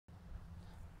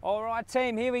All right,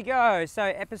 team, here we go. So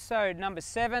episode number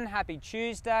 7, happy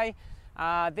Tuesday.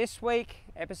 This week,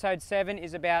 episode 7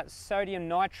 is about sodium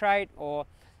nitrate or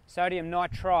sodium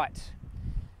nitrite.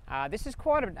 This is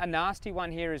quite a nasty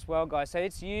one here as well, guys. So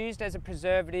it's used as a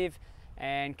preservative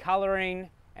and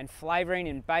colouring and flavouring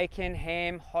in bacon,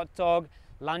 ham, hot dog,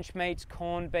 lunch meats,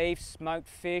 corned beef, smoked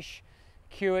fish,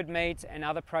 cured meats and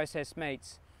other processed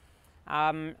meats.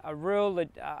 A real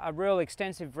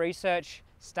extensive research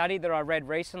study that I read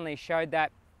recently showed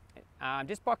that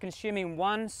just by consuming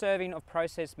 1 serving of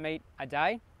processed meat a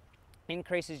day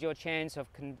increases your chance of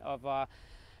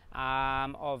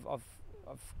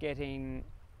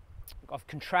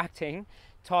contracting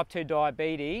type 2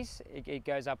 diabetes. It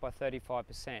goes up by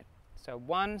 35%. So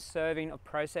 1 serving of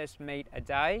processed meat a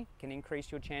day can increase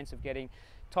your chance of getting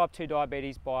type 2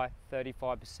 diabetes by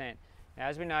 35%. Now,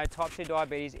 as we know, type 2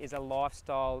 diabetes is a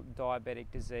lifestyle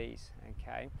diabetic disease,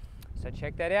 okay? So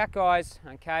check that out, guys,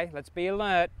 okay? Let's be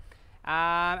alert.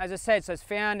 As I said, so it's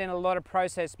found in a lot of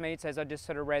processed meats, as I just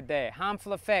sort of read there.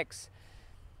 Harmful effects.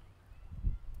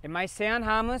 It may sound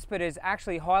harmless, but it's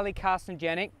actually highly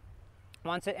carcinogenic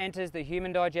once it enters the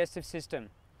human digestive system.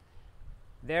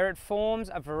 There it forms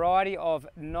a variety of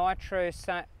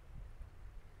nitrosamine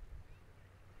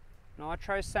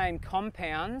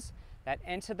compounds that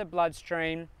enter the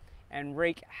bloodstream and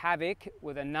wreak havoc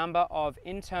with a number of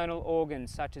internal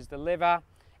organs such as the liver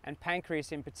and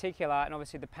pancreas in particular, and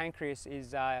obviously the pancreas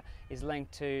is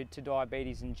linked to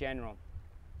diabetes in general.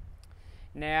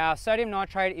 Now, sodium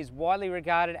nitrate is widely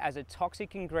regarded as a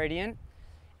toxic ingredient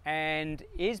and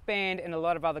is banned in a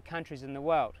lot of other countries in the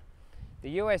world.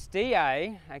 The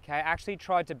USDA actually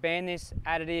tried to ban this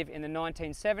additive in the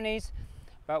 1970s,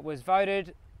 but was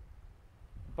voted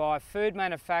by food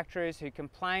manufacturers who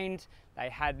complained they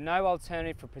had no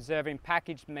alternative for preserving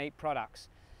packaged meat products.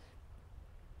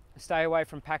 Stay away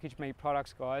from packaged meat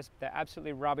products, guys. They're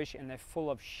absolutely rubbish and they're full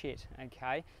of shit,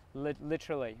 okay?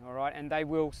 Literally, all right? And they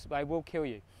will kill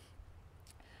you.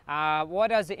 Why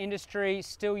does the industry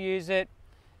still use it?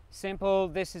 Simple.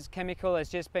 This chemical has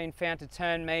just been found to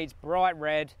turn meats bright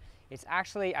red. It's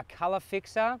actually a color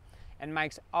fixer and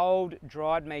makes old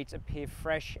dried meats appear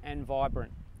fresh and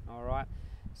vibrant, all right?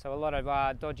 So a lot of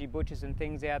dodgy butchers and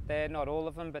things out there, not all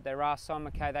of them, but there are some,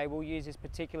 okay, they will use this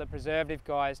particular preservative,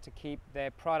 guys, to keep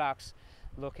their products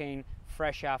looking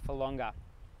fresher for longer.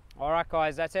 All right,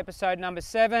 guys, that's episode number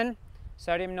 7,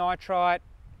 sodium nitrite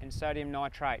and sodium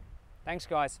nitrate. Thanks,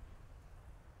 guys.